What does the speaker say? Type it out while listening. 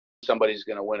somebody's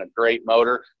going to win a great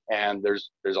motor, and there's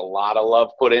a lot of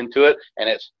love put into it, and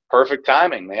it's perfect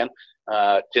timing, man.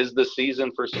 'Tis the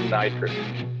season for some nitrous.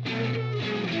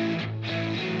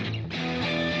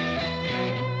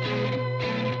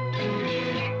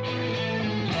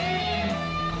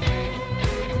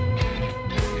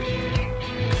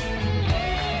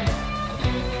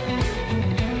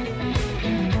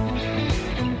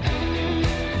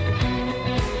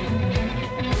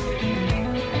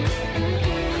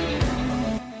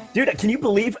 Dude, can you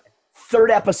believe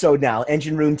third episode now,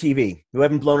 Engine Room TV? We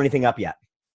haven't blown anything up yet.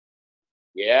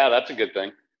 Yeah, that's a good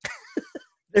thing.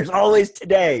 There's always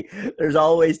today. There's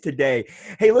always today.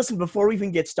 Hey, listen, before we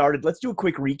even get started, let's do a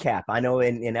quick recap. I know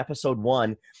in episode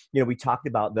 1, we talked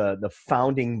about the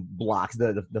founding blocks,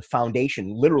 the foundation,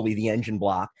 literally the engine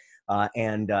block,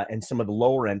 and some of the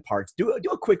lower end parts. Do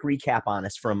a quick recap on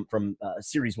us from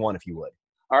series 1, if you would.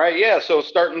 All right, yeah, so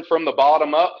starting from the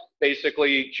bottom up,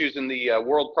 basically choosing the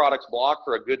World Products block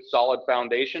for a good solid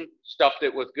foundation, stuffed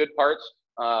it with good parts,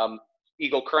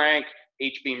 Eagle crank,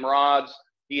 H-beam rods,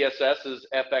 DSS's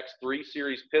FX3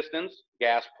 series pistons,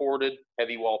 gas ported,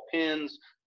 heavy wall pins.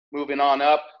 Moving on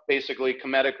up, basically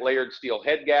Cometic layered steel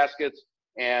head gaskets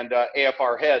and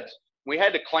AFR heads. We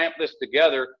had to clamp this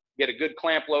together, get a good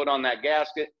clamp load on that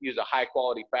gasket, use a high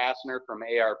quality fastener from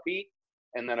ARP.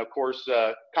 And then, of course,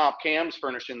 comp cams,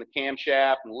 furnishing the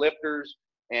camshaft and lifters.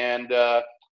 And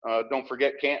don't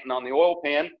forget Canton on the oil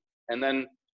pan. And then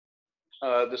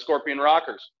the Scorpion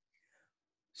rockers.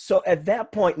 So at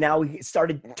that point, now we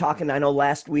started talking, I know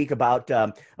last week, about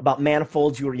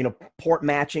manifolds. You were, port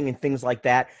matching and things like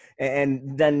that.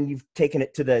 And then you've taken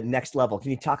it to the next level.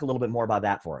 Can you talk a little bit more about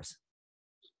that for us?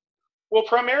 Well,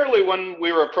 primarily when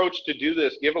we were approached to do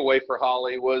this giveaway for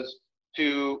Holley was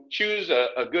to choose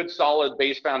a good solid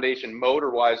base foundation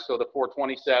motor-wise, so the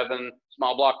 427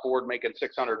 small block Ford making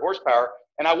 600 horsepower,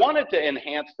 and I wanted to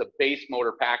enhance the base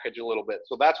motor package a little bit,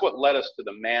 so that's what led us to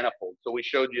the manifold. So we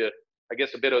showed you, I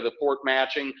guess, a bit of the port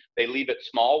matching. They leave it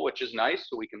small, which is nice,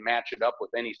 so we can match it up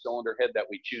with any cylinder head that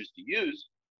we choose to use,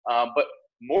 but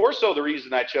more so the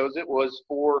reason I chose it was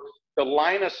for the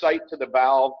line of sight to the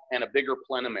valve and a bigger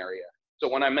plenum area. So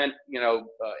when I meant,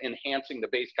 enhancing the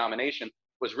base combination,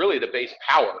 was really the base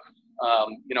power,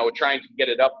 trying to get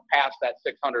it up past that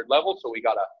 600 level. So we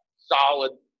got a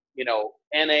solid,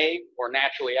 NA or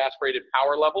naturally aspirated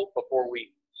power level before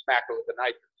we smack it with the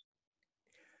nitrous.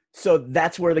 So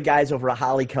that's where the guys over at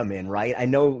Holley come in, right? I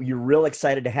know you're real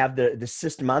excited to have the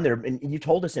system on there. And you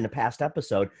told us in a past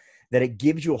episode that it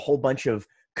gives you a whole bunch of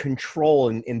control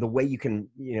in the way you can,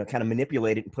 kind of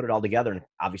manipulate it and put it all together. And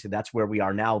obviously that's where we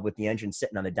are now with the engine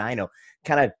sitting on the dyno.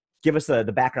 Kind of give us the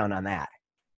background on that.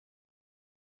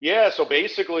 Yeah, so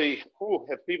basically,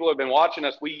 if people have been watching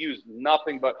us, we use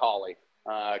nothing but Holley.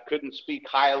 Couldn't speak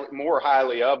more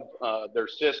highly of their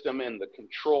system and the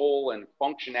control and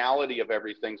functionality of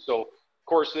everything. So, of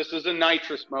course, this is a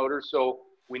nitrous motor, so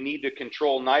we need to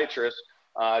control nitrous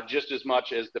just as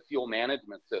much as the fuel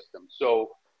management system.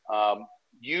 So,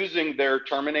 using their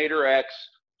Terminator X,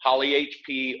 Holley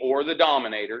HP, or the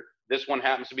Dominator, this one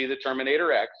happens to be the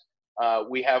Terminator X,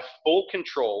 we have full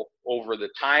control over the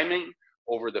timing,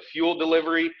 over the fuel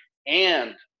delivery,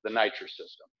 and the nitrous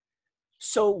system.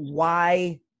 So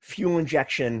why fuel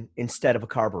injection instead of a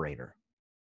carburetor?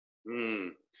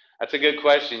 That's a good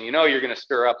question. You're going to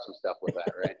stir up some stuff with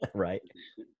that, right? Right.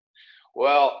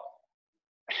 Well,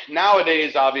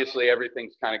 nowadays, obviously,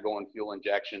 everything's kind of going fuel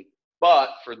injection. But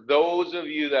for those of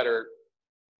you that are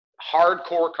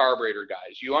hardcore carburetor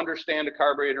guys, you understand a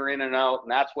carburetor in and out,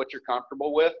 and that's what you're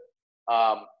comfortable with.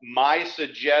 My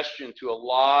suggestion to a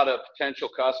lot of potential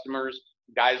customers,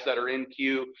 guys that are in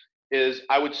queue, is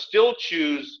I would still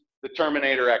choose the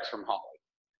Terminator X from Holley.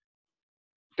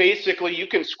 Basically, you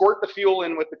can squirt the fuel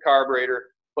in with the carburetor,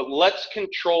 but let's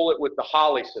control it with the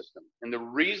Holley system. And the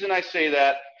reason I say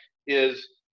that is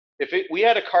we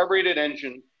had a carbureted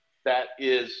engine that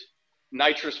is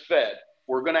nitrous fed,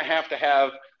 we're going to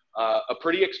have a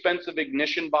pretty expensive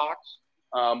ignition box.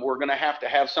 We're going to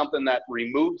have something that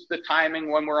removes the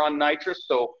timing when we're on nitrous.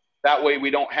 So that way we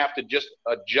don't have to just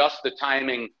adjust the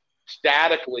timing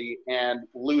statically and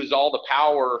lose all the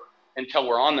power until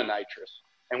we're on the nitrous.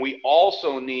 And we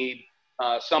also need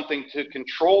something to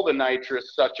control the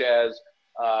nitrous, such as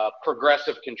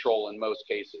progressive control in most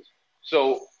cases.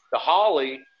 So the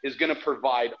Holley is going to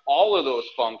provide all of those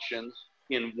functions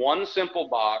in one simple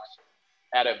box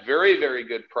at a very, very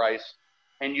good price.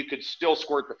 And you could still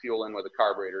squirt the fuel in with a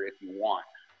carburetor if you want.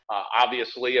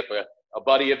 Obviously, if a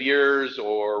buddy of yours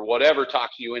or whatever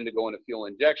talks you into going to fuel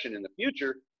injection in the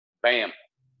future, bam,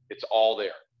 it's all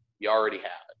there. You already have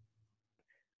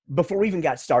it. Before we even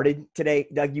got started today,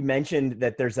 Doug, you mentioned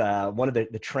that there's one of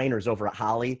the trainers over at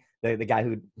Holley, the guy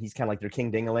who he's kind of like their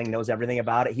king ding-a-ling, knows everything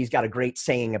about it. He's got a great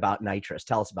saying about nitrous.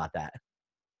 Tell us about that.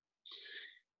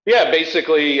 Yeah,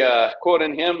 basically,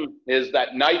 quoting him is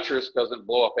that nitrous doesn't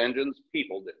blow up engines,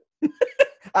 people do.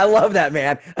 I love that,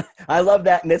 man. I love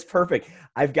that, and it's perfect.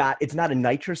 It's not a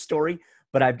nitrous story,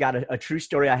 but I've got a true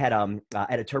story. I had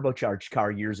at a turbocharged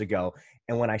car years ago,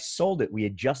 and when I sold it, we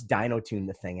had just dyno tuned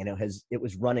the thing, and it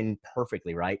was running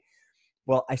perfectly, right?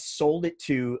 Well, I sold it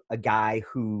to a guy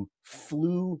who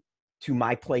flew to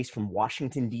my place from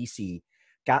Washington, D.C.,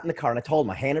 got in the car, and I told him,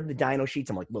 I handed him the dyno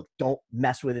sheets. I'm like, look, don't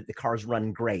mess with it. The car's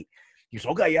running great. He goes,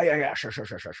 okay, yeah, sure.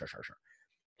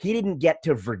 He didn't get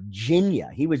to Virginia.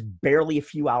 He was barely a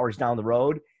few hours down the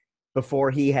road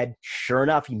before sure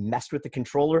enough, he messed with the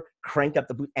controller, cranked up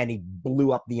the boot, and he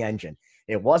blew up the engine.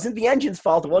 It wasn't the engine's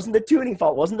fault. It wasn't the tuning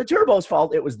fault. It wasn't the turbo's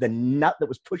fault. It was the nut that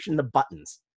was pushing the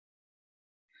buttons.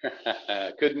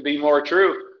 Couldn't be more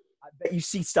true. I bet you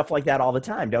see stuff like that all the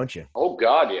time, don't you? Oh,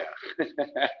 God, yeah.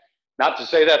 Not to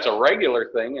say that's a regular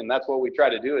thing, and that's what we try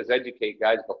to do is educate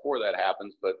guys before that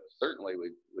happens, but certainly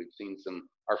we've seen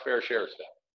our fair share of stuff.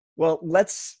 Well,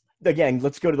 let's go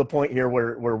to the point here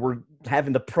where we're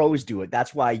having the pros do it.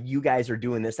 That's why you guys are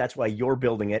doing this. That's why you're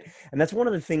building it. And that's one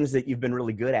of the things that you've been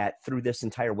really good at through this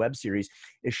entire web series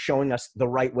is showing us the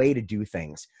right way to do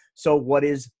things. So what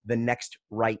is the next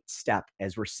right step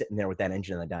as we're sitting there with that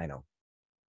engine and the dyno?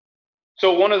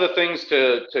 So one of the things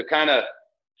to kind of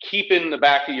keep in the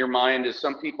back of your mind is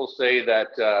some people say that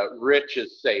rich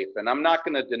is safe. And I'm not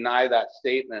going to deny that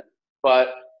statement, but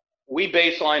we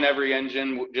baseline every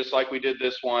engine just like we did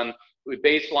this one. We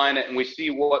baseline it and we see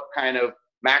what kind of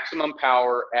maximum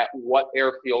power at what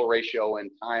air-fuel ratio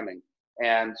and timing.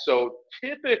 And so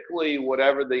typically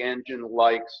whatever the engine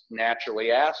likes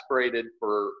naturally aspirated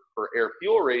for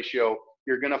air-fuel ratio,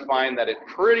 you're going to find that it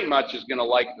pretty much is going to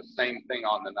like the same thing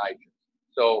on the nitrous.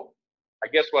 So I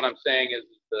guess what I'm saying is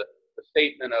the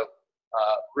statement of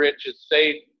rich is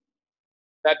safe,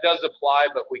 that does apply,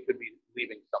 but we could be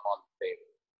leaving some on the table.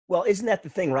 Well, isn't that the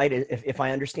thing, right? If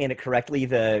I understand it correctly,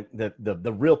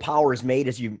 the real power is made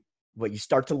as you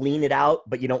start to lean it out,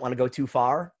 but you don't want to go too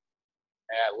far.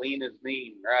 Yeah, lean is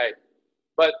mean, right?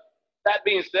 But that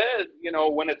being said,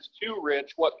 when it's too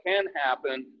rich, what can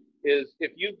happen is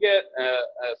if you get a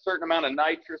certain amount of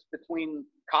nitrous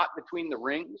caught between the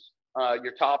rings,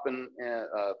 your top and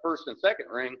first and second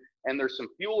ring, and there's some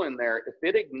fuel in there, if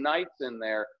it ignites in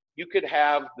there, you could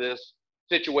have this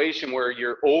situation where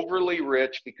you're overly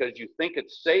rich because you think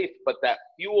it's safe, but that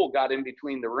fuel got in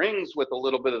between the rings with a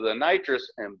little bit of the nitrous,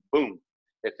 and boom.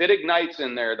 If it ignites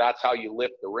in there, that's how you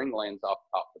lift the ring lanes off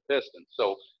the piston.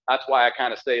 So that's why I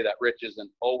kind of say that rich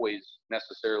isn't always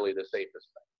necessarily the safest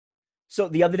thing. So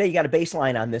the other day you got a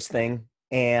baseline on this thing,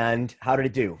 and how did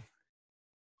it do?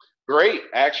 Great,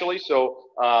 actually. So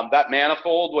that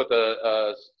manifold with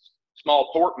a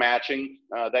small port matching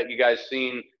that you guys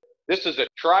seen, this is a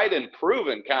tried and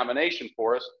proven combination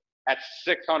for us at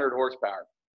 600 horsepower.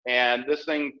 And this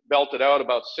thing belted out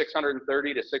about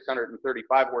 630 to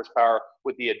 635 horsepower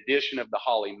with the addition of the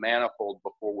Holley manifold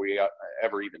before we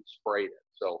ever even sprayed it.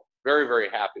 So very, very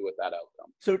happy with that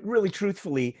outcome. So really,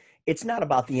 truthfully, it's not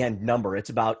about the end number. It's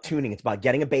about tuning. It's about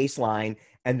getting a baseline,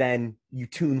 and then you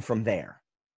tune from there.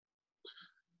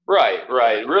 Right.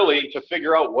 Really, to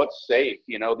figure out what's safe.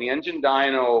 The engine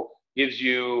dyno gives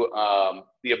you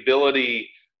the ability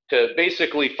to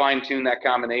basically fine-tune that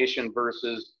combination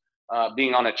versus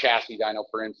being on a chassis dyno,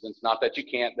 for instance. Not that you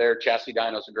can't there. Chassis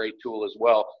dyno is a great tool as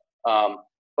well.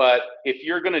 But if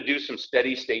you're going to do some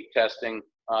steady state testing,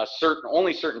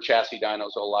 only certain chassis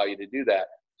dynos will allow you to do that.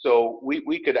 So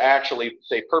we could actually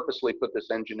say purposely put this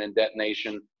engine in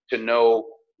detonation to know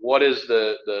what is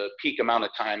the peak amount of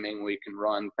timing we can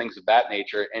run, things of that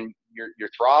nature, and your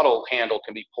throttle handle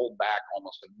can be pulled back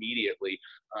almost immediately,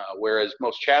 whereas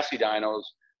most chassis dynos,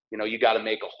 you got to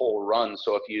make a whole run.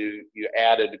 So if you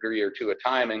add a degree or two of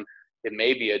timing, it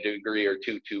may be a degree or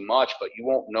two too much, but you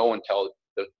won't know until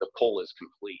the pull is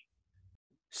complete.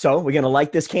 So we're going to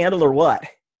light this candle or what?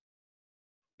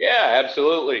 Yeah,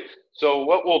 absolutely. So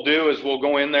what we'll do is we'll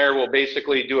go in there, we'll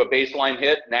basically do a baseline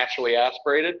hit, naturally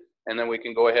aspirated, and then we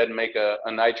can go ahead and make a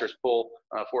nitrous pull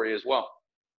for you as well.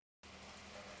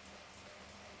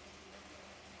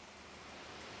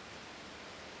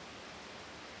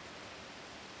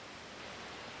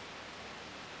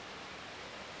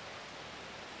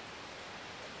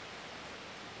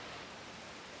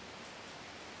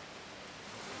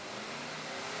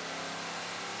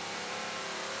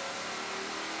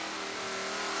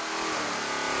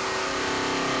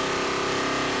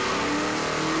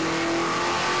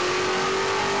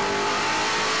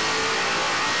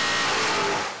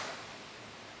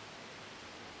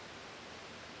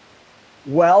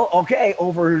 Well, okay,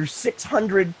 over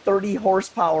 630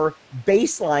 horsepower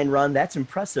baseline run. That's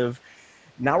impressive.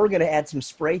 Now we're going to add some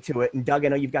spray to it. And Doug, I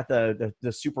know you've got the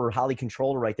super Holley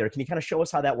controller right there. Can you kind of show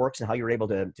us how that works and how you're able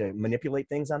to manipulate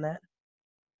things on that?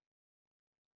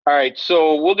 All right,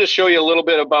 so we'll just show you a little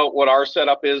bit about what our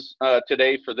setup is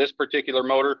today for this particular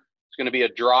motor. It's going to be a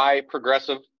dry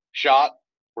progressive shot.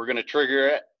 We're going to trigger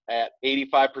it at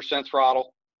 85%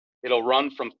 throttle. It'll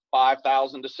run from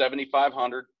 5,000 to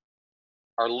 7,500.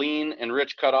 Our lean and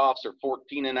rich cutoffs are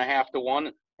 14.5 to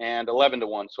 1 and 11 to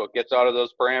 1. So it gets out of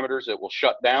those parameters, it will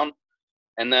shut down.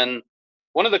 And then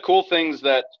one of the cool things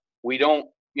that we don't,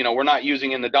 we're not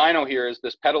using in the dyno here is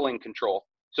this pedaling control.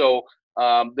 So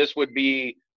this would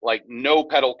be like no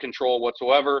pedal control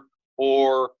whatsoever,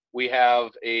 or we have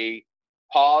a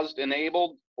paused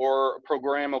enabled or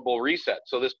programmable reset.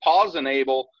 So this pause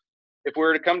enable, if we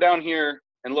were to come down here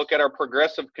and look at our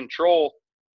progressive control,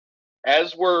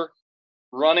 as we're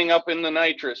running up in the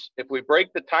nitrous, if we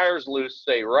break the tires loose,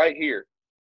 say right here,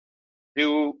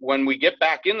 when we get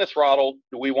back in the throttle,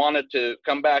 do we want it to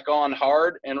come back on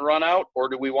hard and run out, or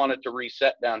do we want it to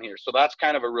reset down here? So that's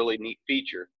kind of a really neat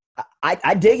feature.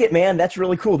 I dig it, man. That's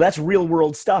really cool. That's real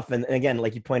world stuff. And again,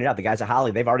 like you pointed out, the guys at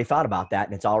Holley, they've already thought about that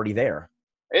and it's already there.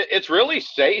 It's really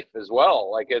safe as well.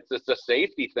 Like it's a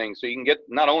safety thing. So you can get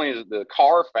not only the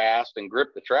car fast and grip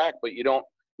the track, but you don't,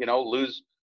 lose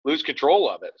control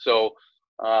of it. So,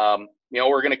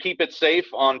 we're going to keep it safe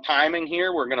on timing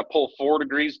here. We're going to pull 4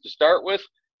 degrees to start with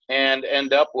and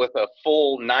end up with a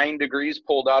full 9 degrees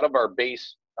pulled out of our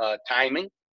base timing.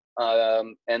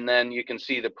 And then you can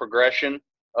see the progression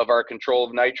of our control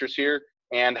of nitrous here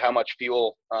and how much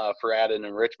fuel for added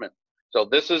enrichment. So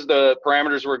this is the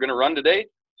parameters we're going to run today.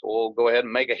 So we'll go ahead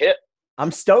and make a hit.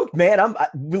 I'm stoked, man.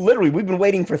 We've been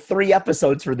waiting for 3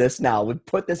 episodes for this now. We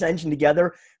put this engine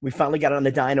together. We finally got it on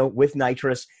the dyno with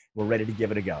nitrous. We're ready to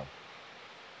give it a go.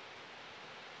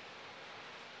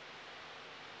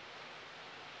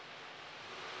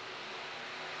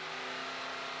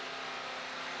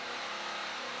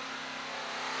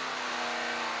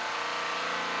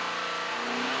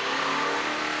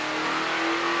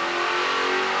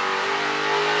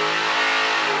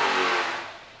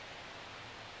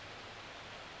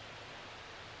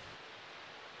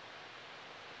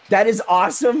 That is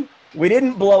awesome. We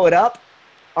didn't blow it up.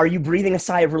 Are you breathing a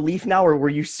sigh of relief now, or were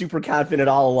you super confident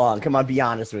all along? Come on, be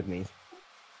honest with me.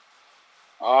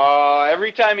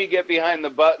 Every time you get behind the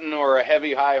button or a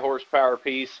heavy, high horsepower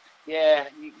piece, yeah,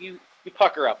 you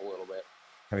pucker up a little bit.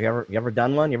 Have you ever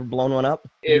done one? You ever blown one up?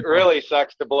 It really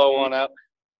sucks to blow one up,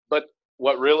 but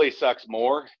what really sucks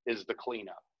more is the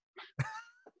cleanup.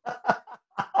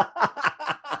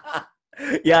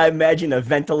 Yeah, I imagine a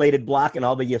ventilated block and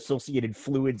all the associated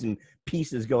fluids and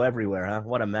pieces go everywhere, huh?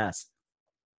 What a mess.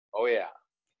 Oh, yeah.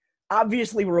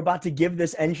 Obviously, we're about to give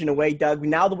this engine away, Doug.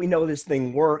 Now that we know this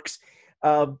thing works,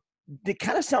 it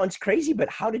kind of sounds crazy, but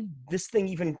how did this thing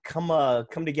even come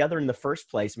together in the first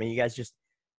place? I mean, you guys just,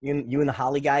 you and the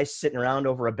Holley guys sitting around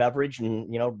over a beverage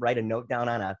and, write a note down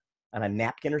on a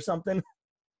napkin or something?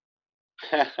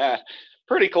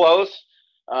 Pretty close.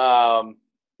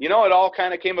 It all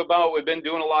kind of came about. We've been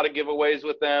doing a lot of giveaways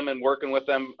with them and working with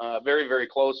them very, very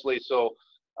closely. So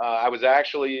I was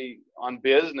actually on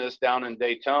business down in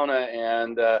Daytona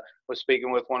and was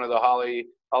speaking with one of the Holley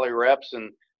reps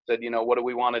and said, what do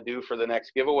we want to do for the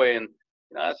next giveaway? And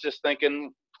I was just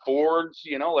thinking Fords,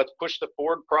 let's push the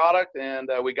Ford product. And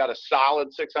we got a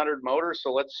solid 600 motor,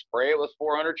 so let's spray it with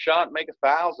 400 shot and make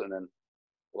 1,000. And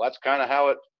well, that's kind of how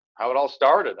it all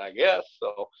started, I guess.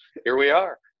 So here we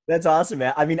are. That's awesome,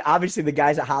 man. I mean, obviously the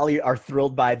guys at Holley are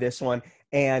thrilled by this one,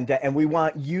 and we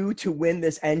want you to win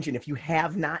this engine. If you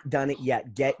have not done it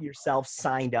yet, get yourself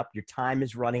signed up. Your time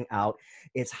is running out.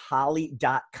 It's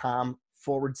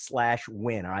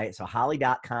holley.com/win. All right. So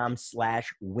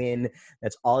holley.com/win.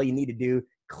 That's all you need to do.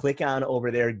 Click on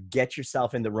over there, get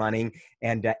yourself in the running.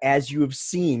 And as you have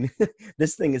seen,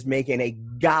 this thing is making a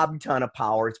gob ton of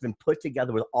power. It's been put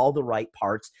together with all the right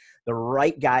parts. The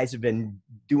right guys have been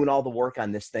doing all the work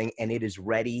on this thing, and it is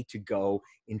ready to go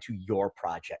into your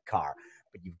project car.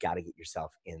 But you've got to get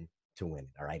yourself in to win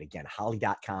it. All right. Again,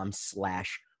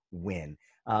 holley.com/win.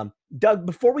 Doug,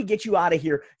 before we get you out of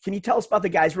here, can you tell us about the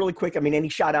guys really quick? I mean, any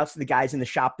shout outs to the guys in the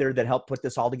shop there that helped put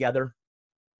this all together?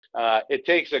 It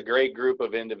takes a great group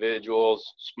of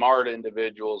individuals, smart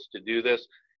individuals to do this,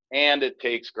 and it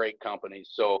takes great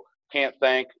companies. So can't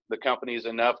thank the companies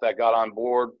enough that got on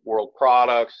board: World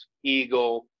Products,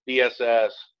 Eagle,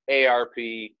 DSS, ARP,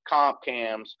 Comp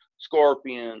Cams,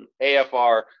 Scorpion,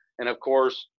 AFR, and of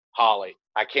course, Holley.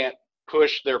 I can't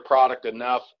push their product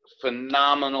enough.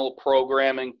 Phenomenal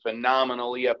programming,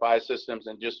 phenomenal EFI systems,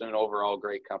 and just an overall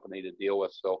great company to deal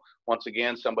with. So once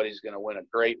again, somebody's going to win a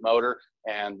great motor,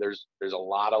 and there's a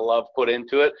lot of love put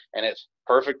into it, and it's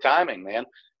perfect timing, man.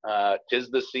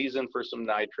 'Tis the season for some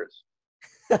nitrous.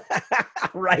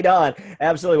 Right on.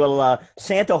 Absolutely. Well,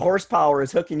 Santa Horsepower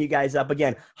is hooking you guys up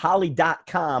again.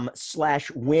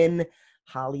 Holley.com/win.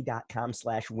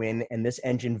 Holley.com/win. And this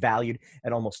engine valued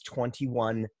at almost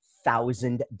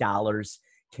 $21,000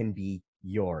 can be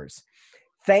yours.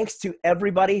 Thanks to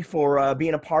everybody for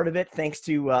being a part of it. Thanks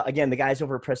to, again, the guys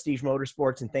over at Prestige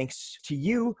Motorsports. And thanks to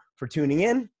you for tuning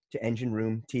in to Engine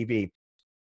Room TV.